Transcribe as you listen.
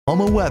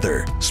Oklahoma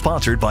weather,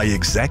 sponsored by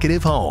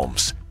Executive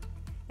Homes.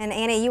 And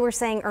Annie, you were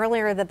saying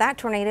earlier that that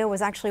tornado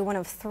was actually one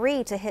of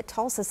 3 to hit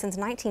Tulsa since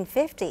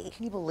 1950.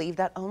 Can you believe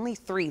that? Only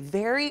 3.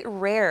 Very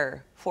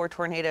rare for a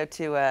tornado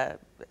to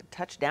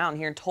touch down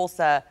here in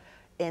Tulsa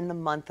in the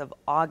month of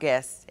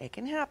August. It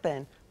can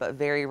happen, but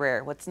very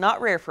rare. What's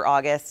not rare for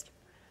August?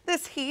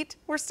 This heat.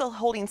 We're still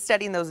holding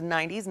steady in those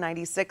 90s,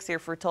 96 here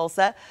for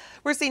Tulsa.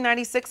 We're seeing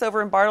 96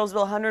 over in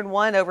Bartlesville,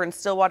 101 over in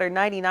Stillwater,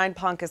 99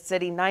 Ponca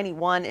City,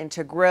 91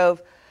 into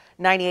Grove,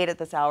 98 at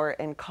this hour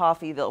in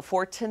Coffeyville.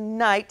 For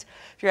tonight,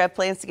 if you have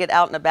plans to get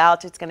out and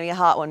about, it's going to be a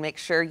hot one. Make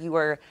sure you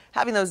are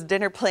having those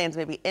dinner plans,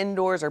 maybe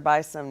indoors, or buy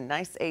some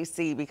nice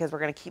AC, because we're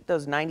going to keep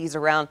those 90s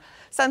around.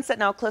 Sunset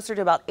now closer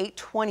to about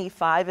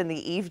 8:25 in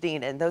the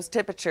evening, and those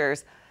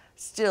temperatures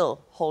still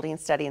holding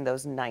steady in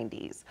those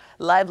 90s.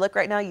 Live look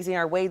right now using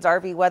our Wade's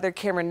RV Weather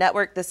Camera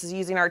Network. This is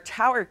using our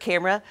tower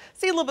camera.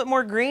 See a little bit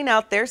more green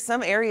out there,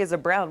 some areas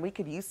of brown. We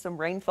could use some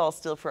rainfall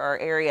still for our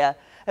area,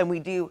 and we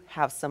do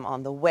have some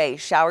on the way.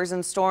 Showers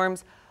and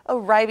storms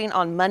arriving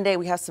on Monday.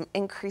 We have some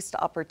increased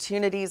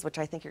opportunities, which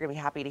I think you're going to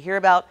be happy to hear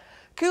about.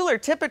 Cooler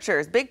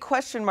temperatures, big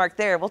question mark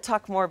there. We'll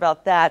talk more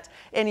about that.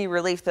 Any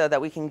relief, though,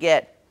 that we can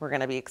get, we're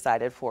going to be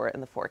excited for it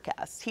in the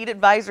forecast. Heat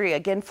advisory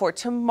again for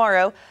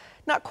tomorrow.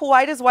 Not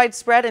quite as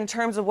widespread in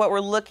terms of what we're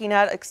looking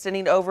at,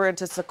 extending over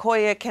into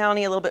Sequoia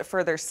County, a little bit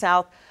further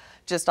south,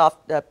 just off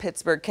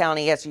Pittsburgh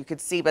County, as you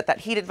could see. But that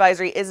heat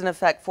advisory is in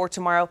effect for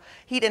tomorrow.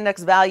 Heat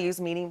index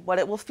values, meaning what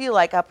it will feel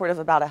like, upward of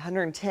about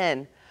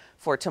 110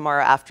 for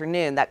tomorrow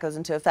afternoon. That goes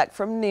into effect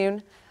from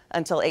noon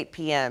until 8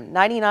 p.m.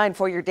 99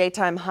 for your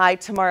daytime high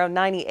tomorrow,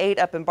 98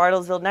 up in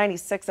Bartlesville,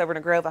 96 over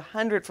in Grove,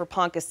 100 for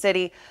Ponca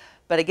City.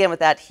 But again, with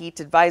that heat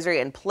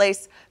advisory in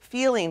place,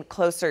 feeling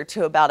closer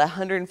to about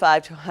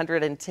 105 to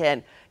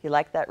 110. You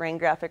like that rain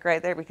graphic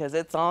right there? Because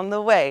it's on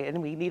the way,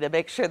 and we need to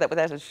make sure that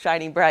that is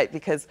shining bright,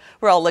 because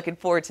we're all looking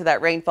forward to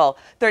that rainfall.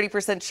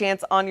 30%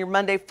 chance on your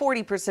Monday,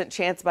 40%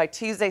 chance by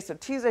Tuesday. So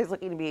Tuesday's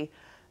looking to be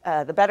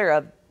the better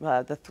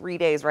of the 3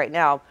 days right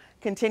now.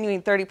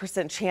 Continuing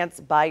 30% chance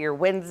by your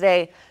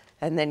Wednesday.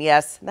 And then,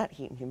 yes, that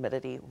heat and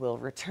humidity will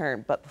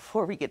return. But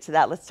before we get to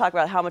that, let's talk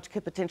about how much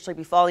could potentially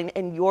be falling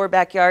in your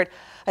backyard.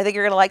 I think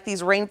you're going to like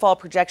these rainfall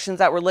projections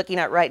that we're looking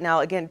at right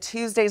now. Again,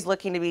 Tuesday's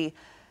looking to be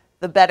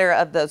the better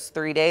of those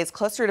 3 days,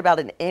 closer to about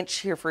an inch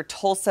here for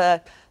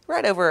Tulsa,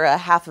 right over a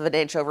half of an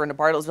inch over into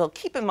Bartlesville.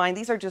 Keep in mind,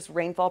 these are just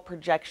rainfall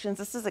projections.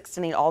 This is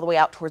extending all the way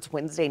out towards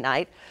Wednesday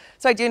night.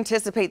 So I do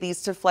anticipate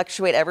these to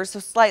fluctuate ever so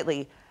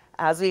slightly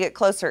as we get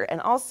closer.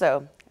 And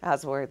also,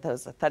 as where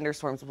those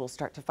thunderstorms will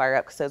start to fire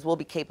up, because those will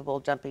be capable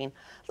of jumping a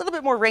little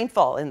bit more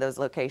rainfall in those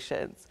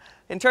locations.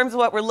 In terms of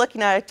what we're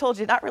looking at, I told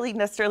you, not really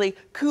necessarily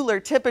cooler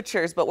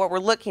temperatures, but what we're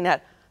looking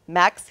at,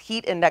 max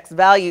heat index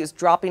values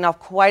dropping off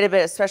quite a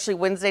bit, especially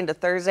Wednesday into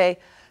Thursday,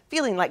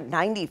 feeling like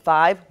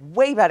 95,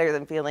 way better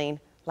than feeling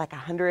like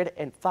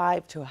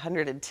 105 to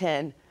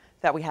 110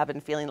 that we have been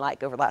feeling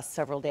like over the last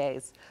several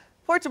days.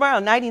 For tomorrow,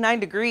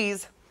 99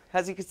 degrees,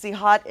 as you can see,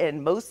 hot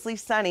and mostly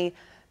sunny.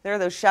 There are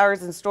those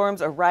showers and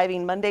storms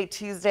arriving Monday,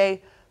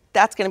 Tuesday.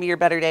 That's going to be your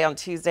better day on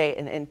Tuesday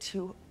and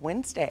into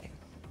Wednesday.